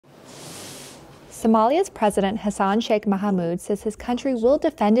Somalia's President Hassan Sheikh Mohamud says his country will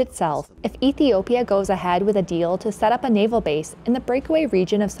defend itself if Ethiopia goes ahead with a deal to set up a naval base in the breakaway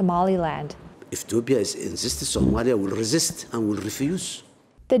region of Somaliland. If Ethiopia insists, Somalia will resist and will refuse.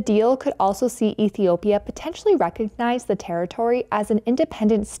 The deal could also see Ethiopia potentially recognize the territory as an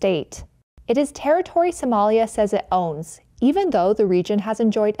independent state. It is territory Somalia says it owns, even though the region has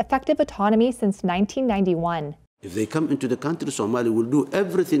enjoyed effective autonomy since 1991. If they come into the country, Somalia will do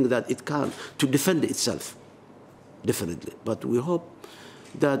everything that it can to defend itself, definitely. But we hope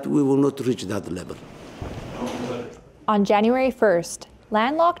that we will not reach that level. On January 1st,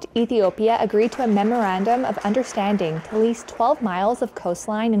 landlocked Ethiopia agreed to a memorandum of understanding to lease 12 miles of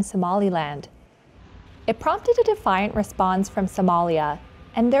coastline in Somaliland. It prompted a defiant response from Somalia,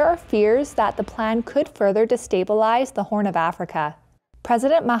 and there are fears that the plan could further destabilize the Horn of Africa.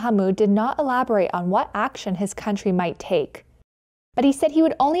 President Mohamud did not elaborate on what action his country might take, but he said he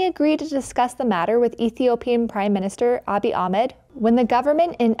would only agree to discuss the matter with Ethiopian Prime Minister Abiy Ahmed when the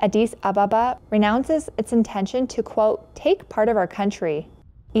government in Addis Ababa renounces its intention to, quote, take part of our country.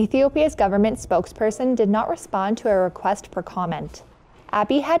 Ethiopia's government spokesperson did not respond to a request for comment.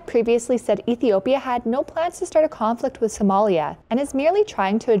 Abiy had previously said Ethiopia had no plans to start a conflict with Somalia and is merely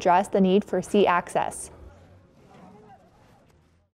trying to address the need for sea access.